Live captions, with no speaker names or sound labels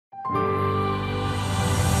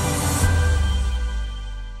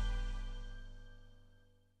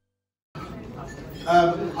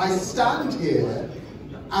I stand here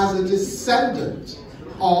as a descendant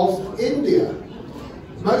of India.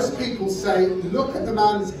 Most people say, look at the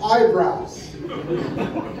man's eyebrows.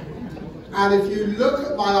 And if you look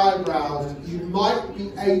at my eyebrows, you might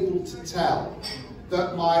be able to tell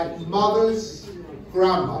that my mother's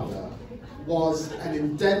grandmother was an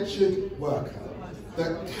indentured worker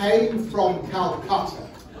that came from Calcutta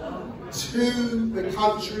to the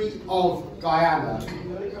country of Guyana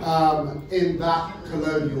in that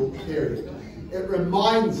colonial period. It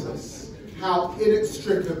reminds us how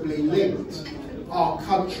inextricably linked our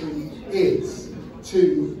country is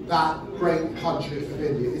to that great country of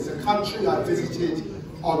India. It's a country I visited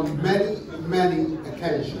on many, many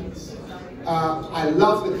occasions. I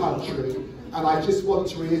love the country, and I just want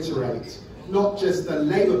to reiterate not just the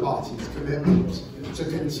Labour Party's commitment to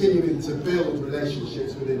continuing to build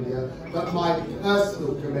relationships with India, but my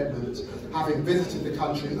personal commitment, having visited the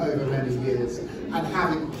country over many years and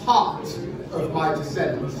having part of my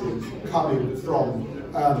descendancy coming from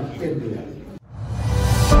India.